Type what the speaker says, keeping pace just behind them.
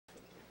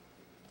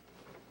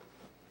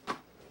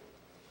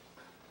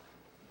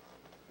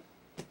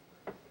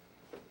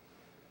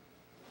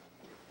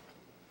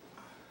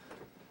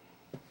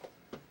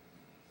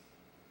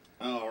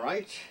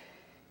right.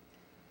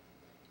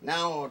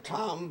 Now,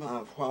 Tom,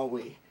 while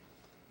we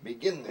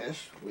begin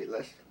this,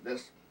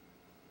 let's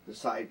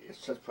decide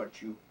it's just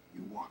what you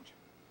want.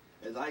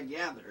 As I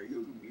gather,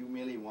 you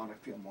merely want to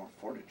feel more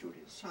fortitude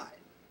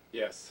inside.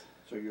 Yes.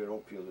 So you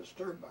don't feel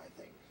disturbed by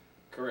things.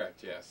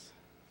 Correct, yes.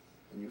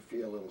 And you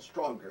feel a little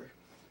stronger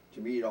to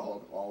meet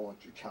all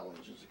of your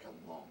challenges that come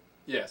along.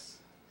 Yes.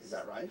 Is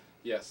that right?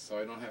 Yes, so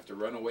I don't have to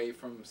run away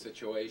from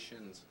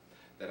situations,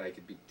 that I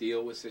could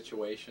deal with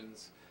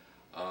situations,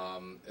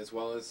 as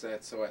well as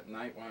that, so at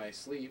night when I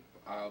sleep,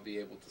 I'll be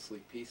able to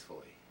sleep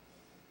peacefully.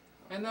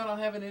 And then I'll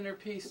have an inner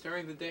peace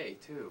during the day,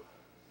 too.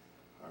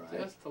 All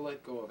right. Just to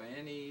let go of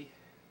any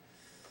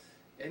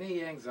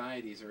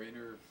anxieties or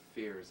inner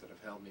fears that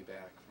have held me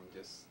back from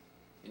just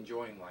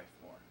enjoying life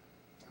more.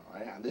 All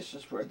right, and this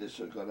is where this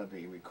is going to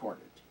be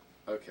recorded.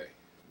 Okay.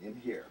 In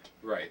here.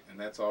 Right,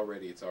 and it's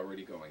already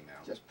going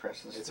now. Just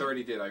press this. I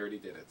already did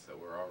it, so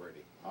we're all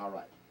ready. All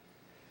right.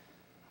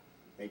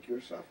 Make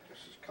yourself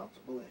just as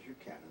comfortable as you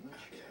can in the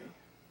chair.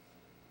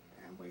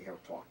 And we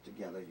have talked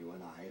together, you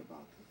and I,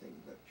 about the things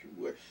that you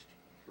wished.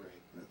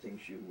 Right. And the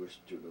things you wish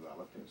to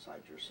develop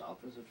inside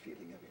yourself is a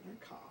feeling of inner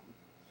calm,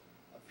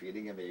 a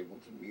feeling of able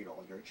to meet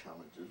all your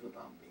challenges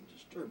without being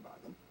disturbed by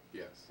them.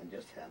 Yes. And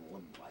just handle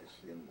them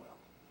wisely and well.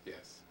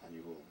 Yes. And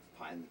you will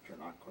find that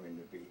you're not going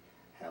to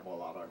have a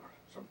lot of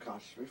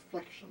subconscious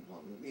reflection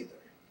on them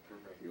either.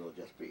 Correct. You will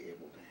just be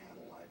able to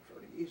handle life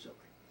very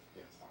easily.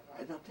 Yes. All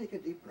right, now take a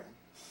deep breath.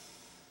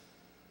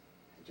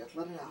 And just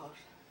let it out.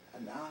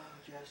 And now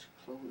just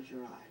close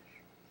your eyes.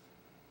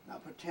 Now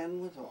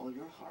pretend with all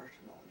your heart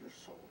and all your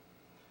soul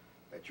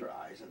that your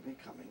eyes are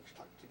becoming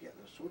stuck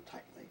together so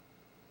tightly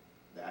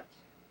that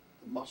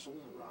the muscles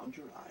around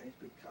your eyes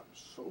become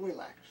so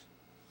relaxed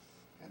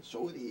and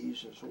so at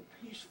ease and so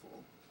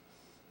peaceful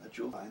that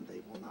you'll find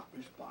they will not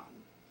respond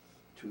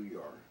to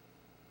your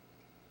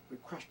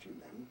requesting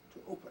them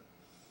to open.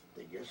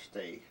 They just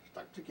stay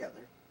stuck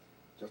together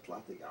just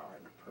like they are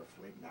in a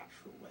perfectly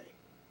natural way.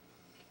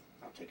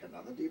 Now take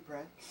another deep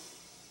breath,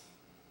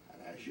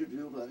 and as you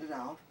do, let it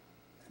out,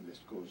 and this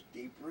goes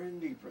deeper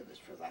and deeper, this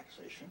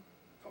relaxation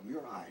from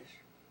your eyes,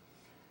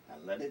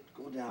 and let it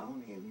go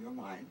down in your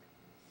mind,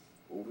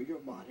 over your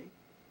body,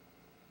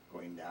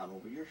 going down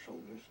over your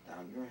shoulders,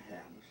 down your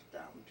hands,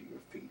 down to your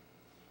feet,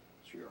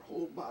 so your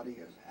whole body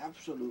is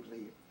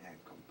absolutely and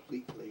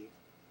completely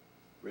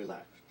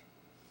relaxed.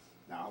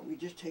 Now we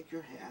just take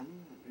your hand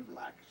and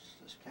relax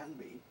as can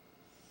be,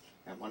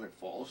 and when it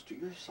falls to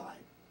your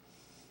side,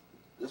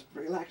 this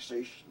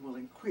relaxation will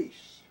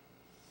increase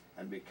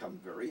and become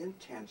very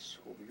intense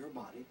over your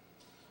body,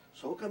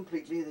 so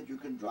completely that you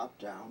can drop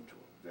down to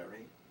a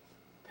very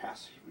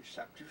passive,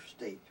 receptive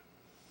state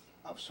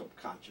of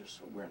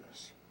subconscious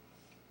awareness.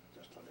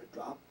 Just let it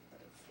drop,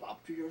 let it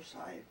flop to your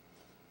side,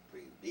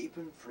 breathe deep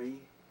and free,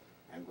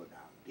 and go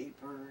down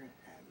deeper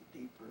and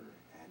deeper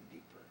and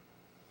deeper.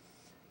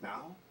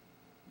 Now,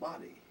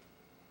 body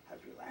has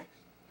relaxed.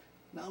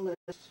 Now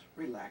let's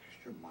relax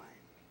your mind.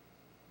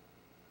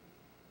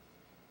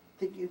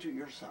 Thinking to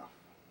yourself,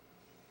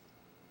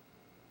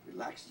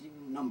 relaxing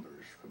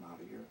numbers from out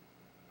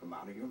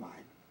of your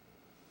mind,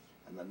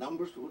 and the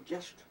numbers will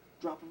just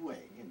drop away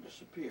and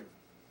disappear.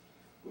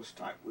 We'll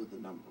start with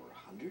the number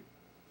 100, and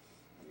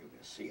you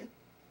can see it.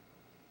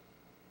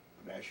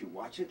 But as you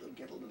watch it, it'll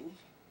get a little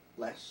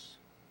less,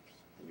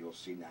 and you'll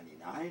see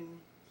 99,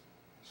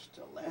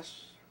 still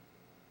less,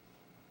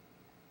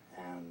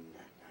 and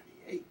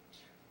 98, and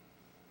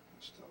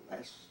still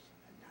less,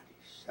 and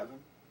 97,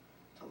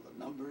 till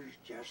the numbers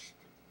just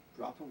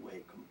drop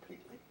away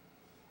completely,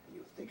 and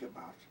you think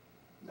about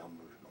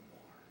numbers no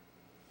more.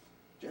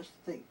 Just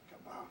think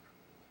about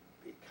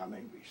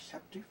becoming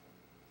receptive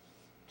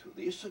to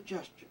these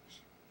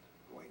suggestions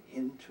going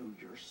into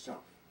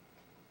yourself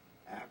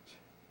at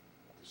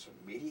this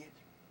immediate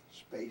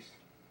space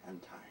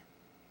and time.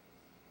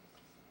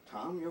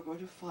 Tom, you're going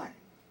to find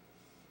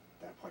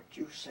that what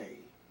you say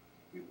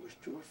you wish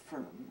to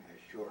affirm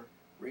as your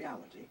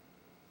reality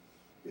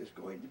is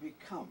going to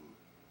become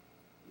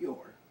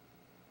your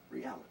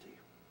reality.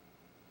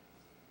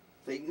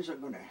 Things are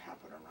going to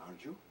happen around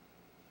you,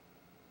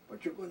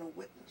 but you're going to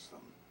witness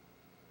them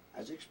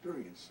as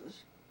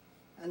experiences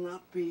and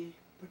not be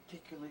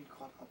particularly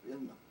caught up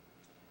in them.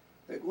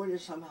 They're going to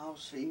somehow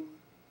seem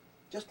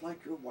just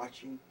like you're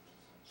watching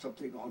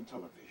something on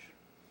television,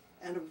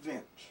 an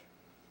event,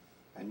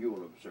 and you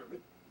will observe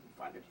it and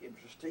find it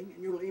interesting,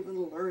 and you'll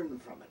even learn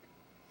from it.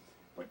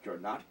 But you're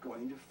not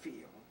going to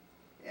feel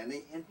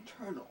any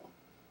internal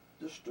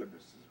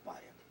disturbances by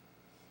it.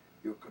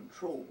 Your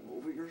control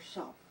over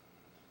yourself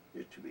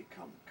is to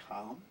become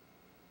calm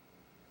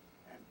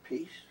and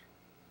peace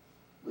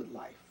with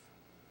life.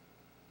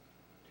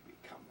 To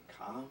become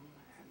calm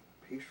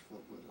and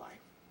peaceful with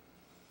life.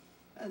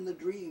 And the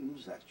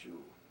dreams that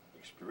you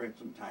experience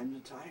from time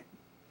to time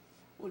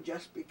will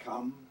just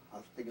become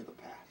a thing of the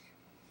past.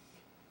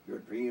 Your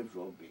dreams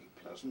will be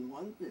pleasant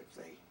ones if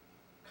they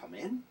come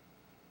in,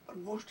 but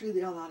mostly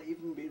they'll not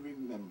even be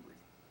remembered.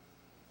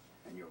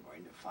 And you're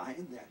going to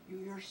find that you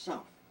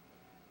yourself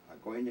are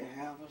going to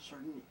have a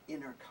certain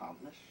inner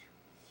calmness,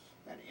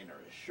 an inner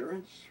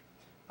assurance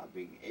of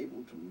being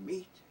able to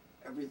meet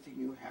everything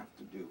you have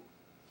to do,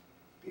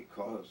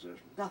 because there's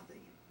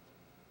nothing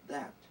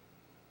that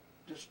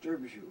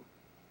disturbs you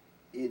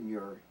in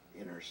your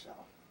inner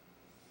self.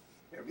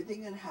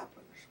 Everything that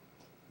happens,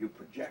 you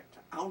project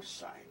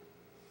outside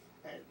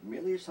as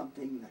merely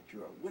something that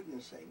you are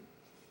witnessing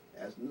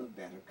as an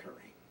event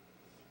occurring,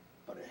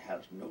 but it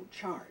has no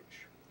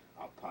charge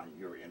upon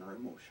your inner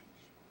emotions.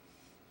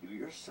 You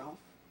yourself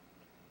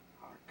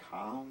are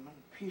calm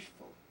and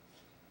peaceful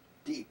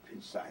deep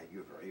inside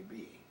your very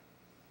being.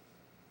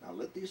 Now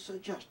let these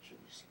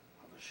suggestions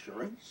of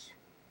assurance,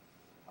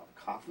 of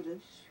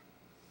confidence,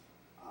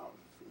 of,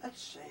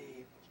 let's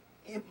say,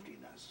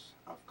 emptiness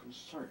of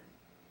concern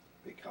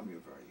become your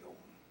very own.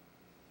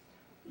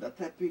 Let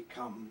that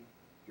become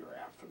your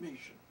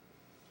affirmation.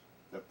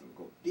 Let them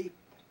go deep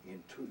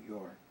into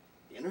your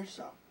inner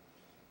self,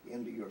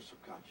 into your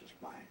subconscious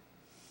mind.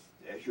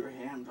 As your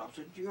hand drops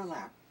into your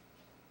lap,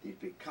 these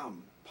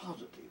become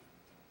positive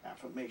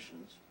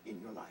affirmations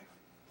in your life.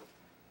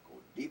 Go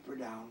deeper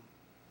down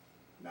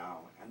now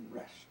and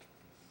rest.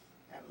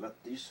 And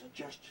let these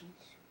suggestions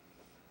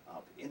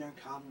of inner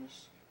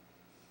calmness,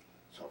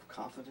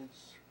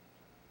 self-confidence,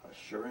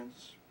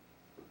 assurance,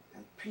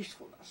 and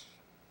peacefulness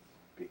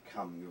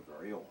become your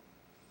very own.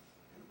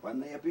 And when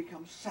they have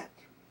become set,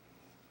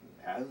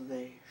 as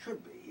they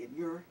should be in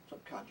your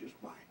subconscious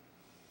mind,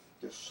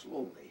 just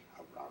slowly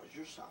arouse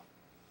yourself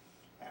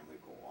and we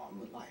go on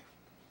with life.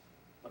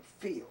 But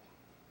feel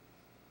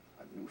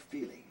a new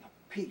feeling of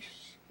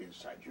peace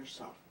inside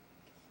yourself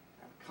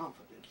and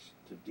confidence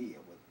to deal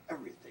with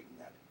everything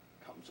that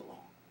comes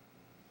along.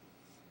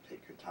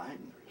 Take your time,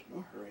 there is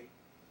no hurry.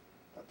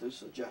 Let the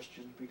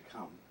suggestions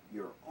become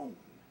your own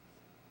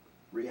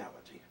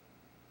reality.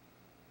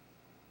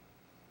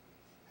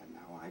 And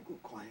now I go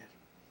quiet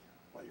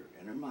while your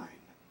inner mind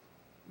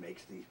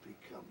makes these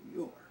become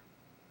your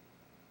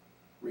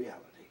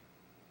reality.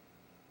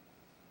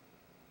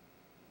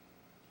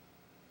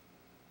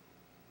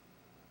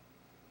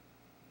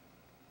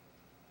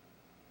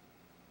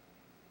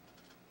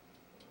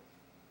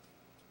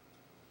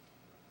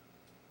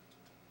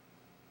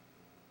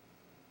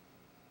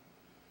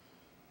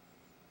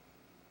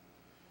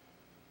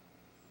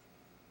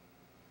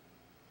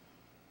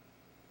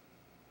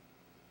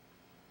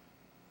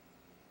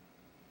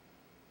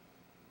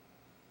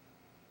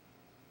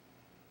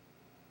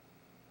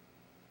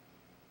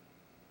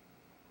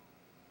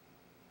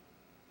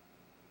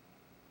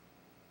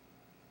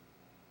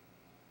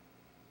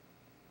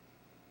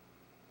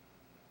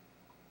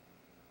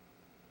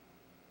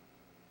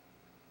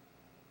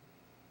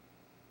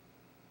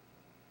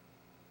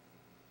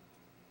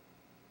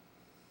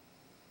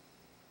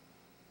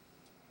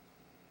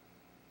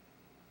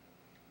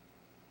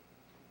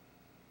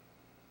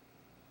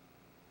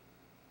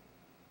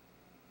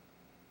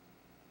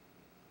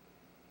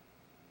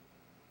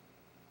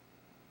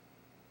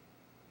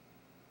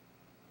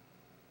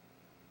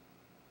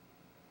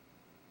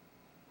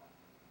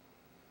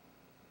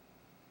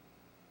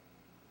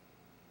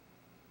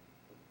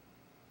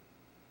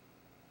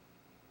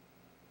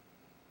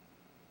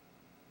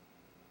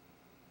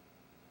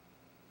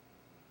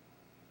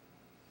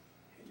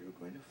 You're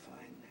going to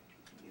find that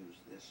you can use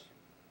this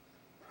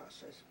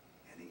process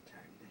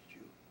anytime that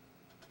you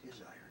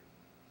desire,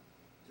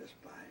 just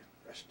by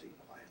resting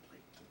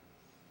quietly,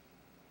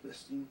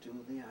 listening to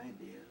the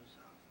ideas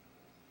of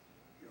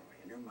your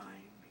inner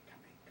mind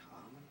becoming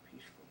calm and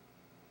peaceful,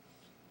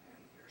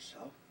 and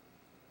yourself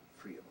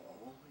free of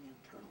all the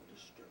internal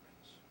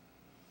disturbance.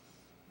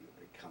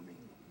 You're becoming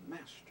the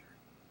master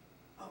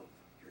of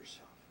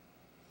yourself,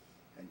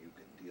 and you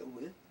can deal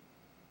with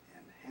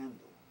and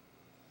handle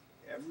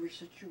every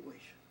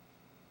situation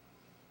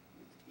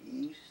with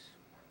ease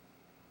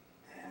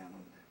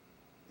and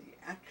the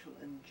actual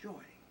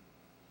enjoying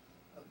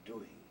of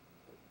doing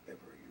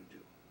whatever you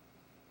do.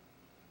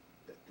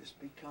 Let this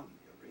become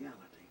your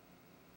reality.